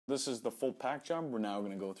This is the full pack job. We're now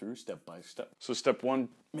going to go through step by step. So step one,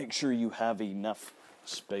 make sure you have enough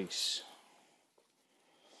space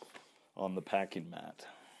on the packing mat.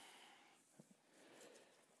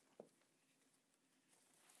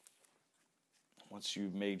 Once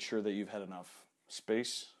you've made sure that you've had enough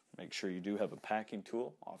space, make sure you do have a packing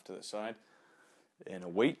tool off to the side and a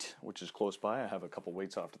weight, which is close by. I have a couple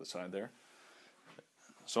weights off to the side there.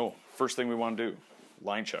 So first thing we want to do,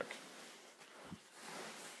 line check.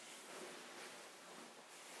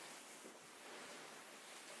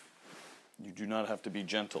 You do not have to be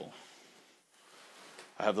gentle.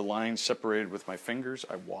 I have the line separated with my fingers.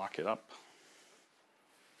 I walk it up.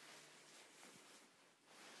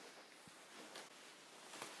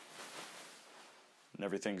 And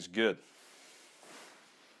everything's good.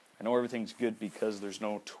 I know everything's good because there's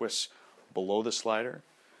no twists below the slider,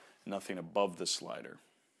 nothing above the slider.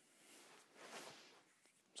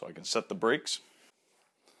 So I can set the brakes.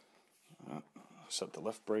 Set the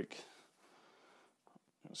left brake.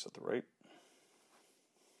 Set the right.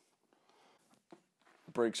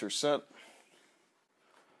 Brakes are set.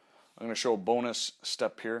 I'm going to show a bonus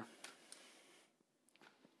step here.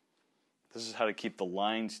 This is how to keep the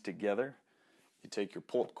lines together. You take your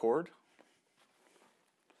pulled cord,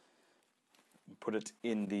 and put it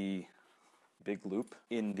in the big loop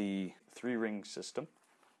in the 3-ring system.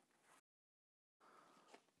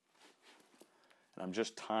 And I'm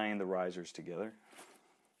just tying the risers together.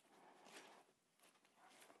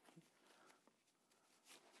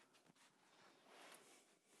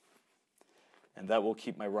 And that will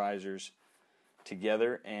keep my risers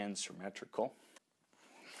together and symmetrical.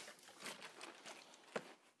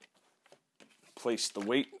 Place the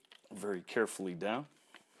weight very carefully down.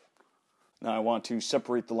 Now I want to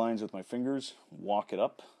separate the lines with my fingers, walk it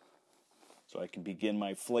up, so I can begin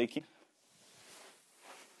my flaking.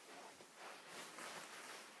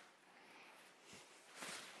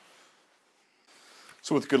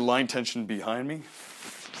 So with good line tension behind me,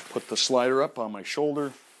 put the slider up on my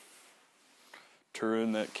shoulder,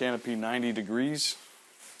 turn that canopy 90 degrees,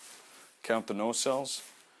 count the nocelles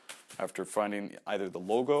after finding either the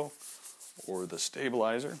logo or the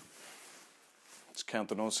stabilizer. Let's count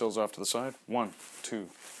the nocelles off to the side. 1, 2,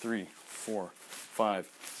 3, 4, 5,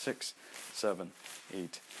 6, 7,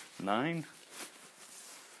 8, 9.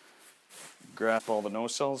 Grasp all the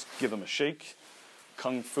nocelles, give them a shake.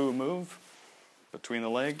 Kung Fu move between the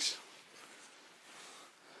legs.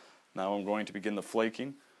 Now I'm going to begin the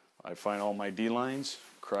flaking. I find all my D lines,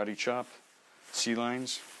 karate chop, C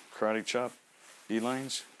lines, karate chop, B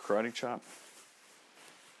lines, karate chop.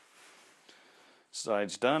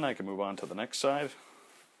 Side's done, I can move on to the next side.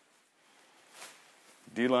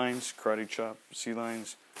 D lines, karate chop, C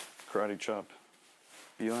lines, karate chop,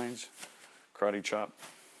 B lines, karate chop.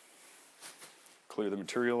 Clear the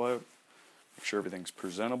material out, make sure everything's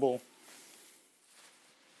presentable.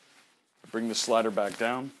 Bring the slider back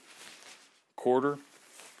down, quarter.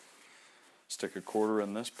 Stick a quarter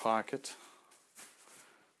in this pocket,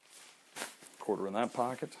 quarter in that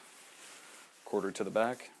pocket, quarter to the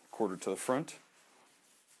back, quarter to the front.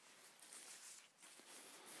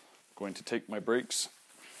 Going to take my brakes,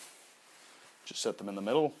 just set them in the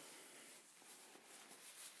middle.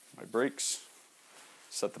 My brakes,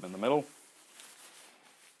 set them in the middle.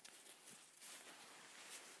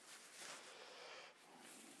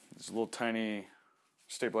 This little tiny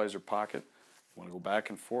stabilizer pocket. You want to go back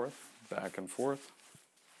and forth, back and forth.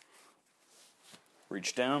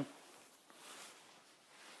 Reach down.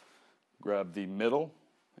 Grab the middle,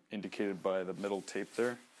 indicated by the middle tape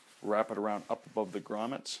there. Wrap it around up above the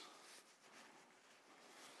grommets.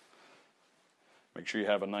 Make sure you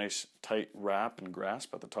have a nice tight wrap and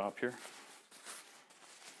grasp at the top here.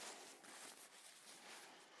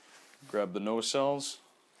 Grab the nocelles,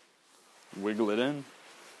 wiggle it in,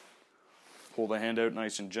 pull the hand out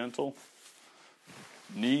nice and gentle.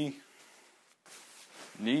 Knee,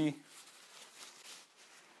 knee.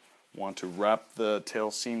 Want to wrap the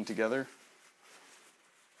tail seam together.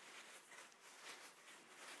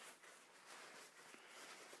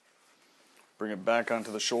 Bring it back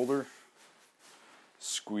onto the shoulder.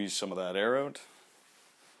 Squeeze some of that air out.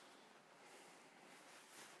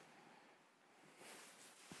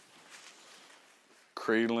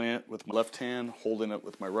 Cradling it with my left hand, holding it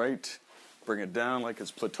with my right. Bring it down like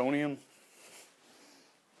it's plutonium.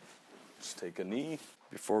 Just take a knee.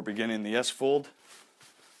 Before beginning the S-fold,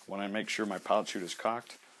 I want to make sure my pallet chute is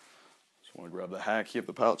cocked. Just want to grab the hacky of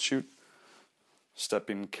the pallet chute,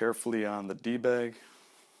 stepping carefully on the D-bag.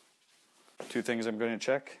 2 things I'm going to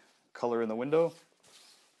check: color in the window,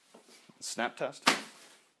 snap test.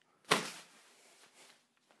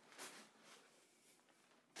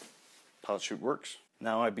 pilot chute works.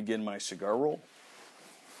 Now I begin my cigar roll.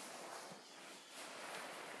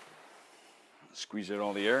 Squeeze out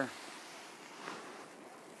all the air.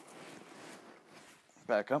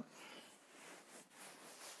 Back up.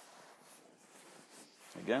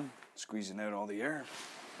 Again, squeezing out all the air.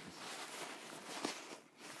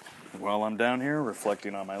 While I'm down here,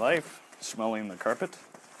 reflecting on my life, smelling the carpet.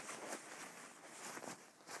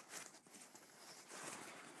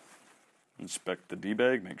 Inspect the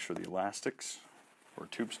D-bag, make sure the elastics or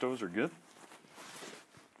tube stows are good.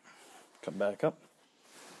 Come back up.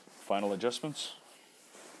 Final adjustments.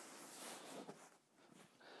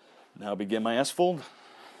 Now begin my S-fold.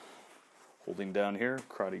 Holding down here,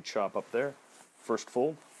 karate chop up there. First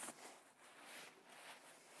fold.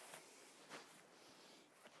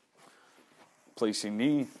 Placing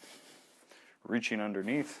knee, reaching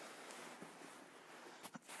underneath.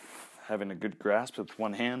 Having a good grasp with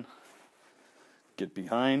one hand. Get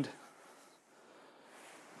behind.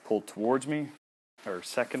 Pull towards me. Or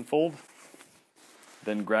second fold.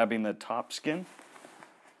 Then grabbing the top skin.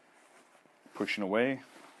 Pushing away.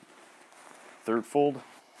 Third fold.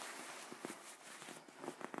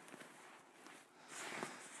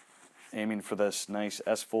 Aiming for this nice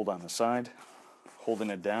S-fold on the side. Holding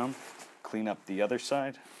it down. Clean up the other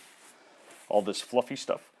side. All this fluffy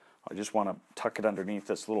stuff, I just want to tuck it underneath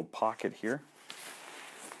this little pocket here.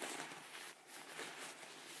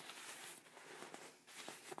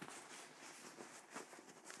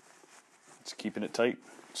 It's keeping it tight,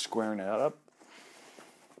 squaring it up.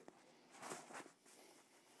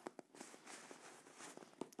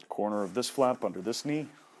 Corner of this flap under this knee.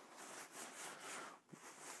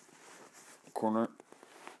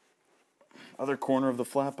 Other corner of the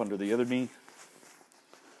flap under the other knee.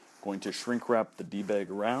 Going to shrink wrap the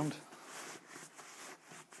D-bag around.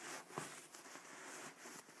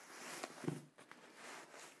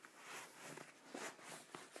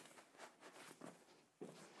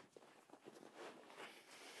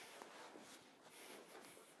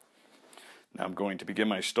 Now I'm going to begin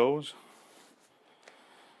my stows.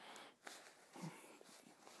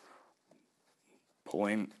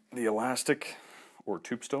 Pulling the elastic or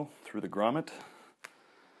tube stow through the grommet.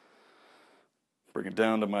 Bring it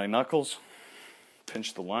down to my knuckles.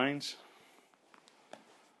 Pinch the lines.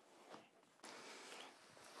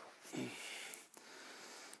 My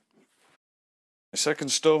second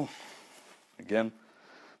stow, again,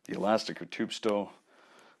 the elastic or tube stow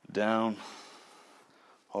down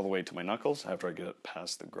all the way to my knuckles after I get it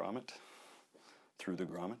past the grommet, through the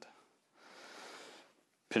grommet.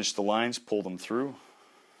 Pinch the lines, pull them through,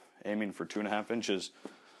 aiming for 2.5 inches,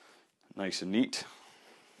 nice and neat.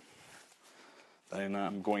 Then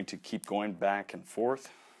I'm going to keep going back and forth,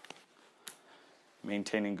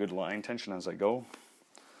 maintaining good line tension as I go.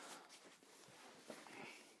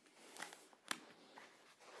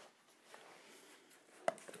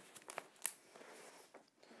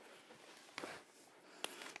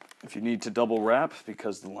 If you need to double wrap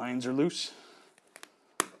because the lines are loose,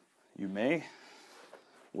 you may.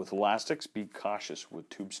 With elastics, be cautious with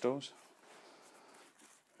tube stows.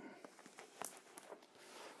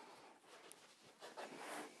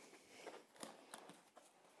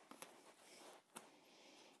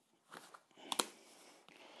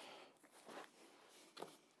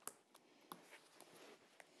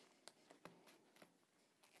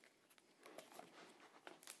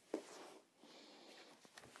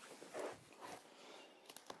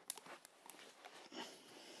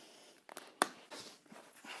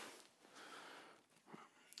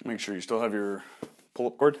 Make sure you still have your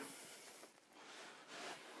pull-up cord.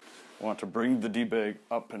 Want to bring the D-bag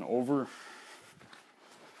up and over.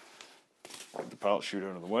 Get the pilot chute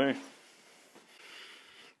out of the way.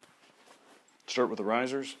 Start with the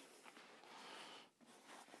risers.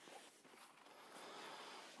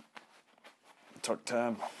 Tuck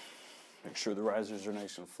tab. Make sure the risers are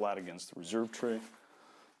nice and flat against the reserve tray.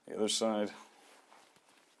 The other side.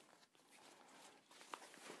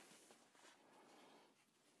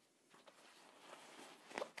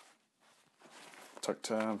 Tuck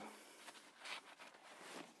tab.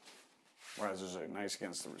 Risers are nice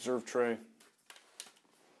against the reserve tray.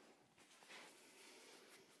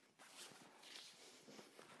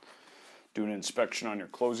 Do an inspection on your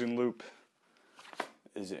closing loop.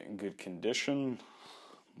 Is it in good condition?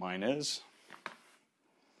 Mine is.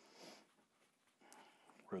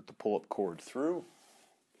 Route the pull-up cord through.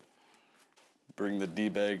 Bring the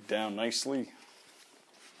D-bag down nicely.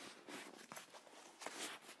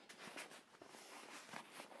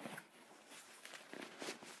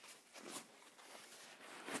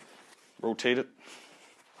 Rotate it.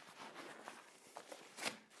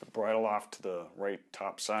 The bridle off to the right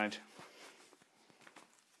top side.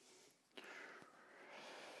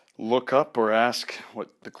 look up or ask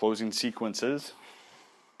what the closing sequence is.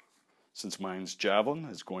 Since mine's javelin,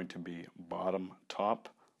 it's going to be bottom, top,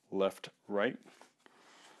 left, right.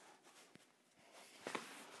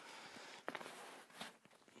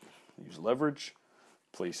 Use leverage,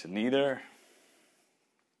 place a knee there.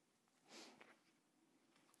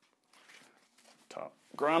 Top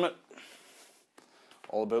grommet,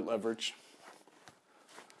 all about leverage.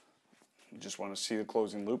 You just want to see the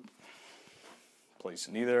closing loop. Place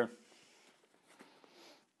a knee there.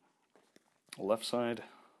 Left side.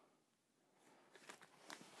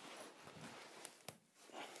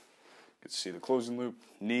 You can see the closing loop,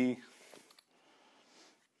 knee.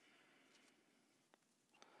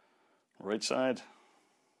 Right side.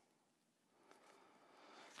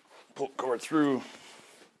 Pull cord through.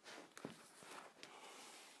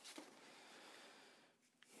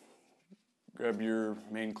 Grab your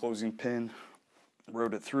main closing pin,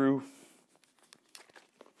 route it through.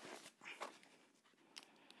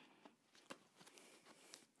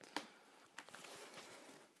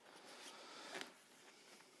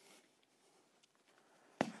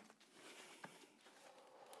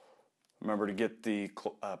 Remember to get the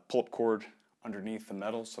pull-up cord underneath the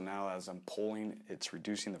metal, so now as I'm pulling, it's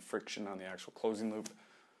reducing the friction on the actual closing loop.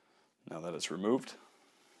 Now that it's removed,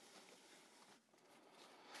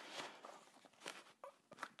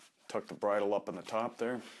 tuck the bridle up on the top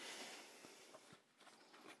there.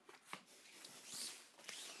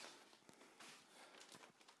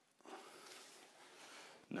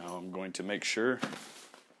 Now I'm going to make sure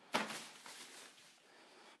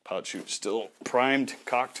pilot chute still primed,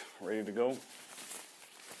 cocked, ready to go.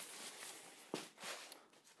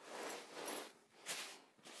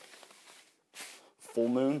 Full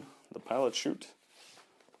moon, the pilot chute.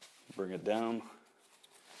 Bring it down.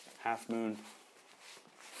 Half moon.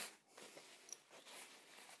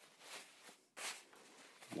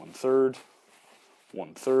 One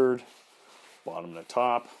third, bottom to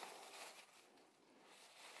top.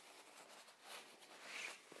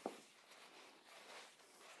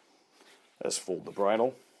 Let's fold the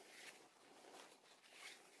bridle.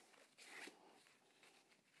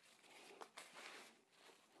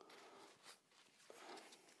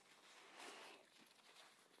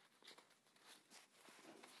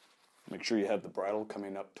 Make sure you have the bridle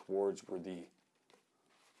coming up towards where the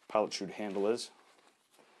pilot chute handle is.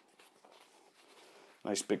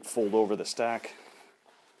 Nice big fold over the stack.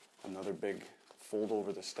 Another big fold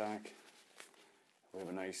over the stack. We have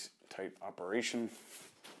a nice tight operation.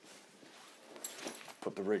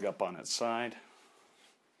 Put the rig up on its side.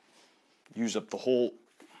 Use up the whole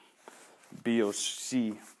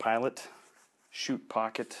BOC pilot chute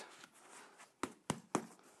pocket.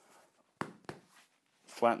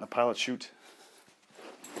 Flatten the pilot chute.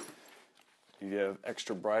 You have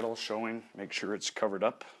extra bridle showing. Make sure it's covered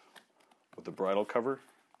up with the bridle cover.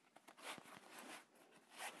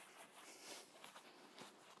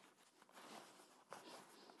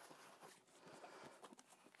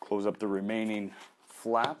 Close up the remaining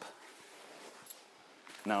flap.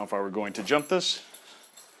 Now if I were going to jump this,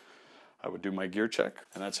 I would do my gear check,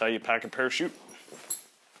 and that's how you pack a parachute.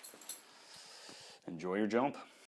 Enjoy your jump.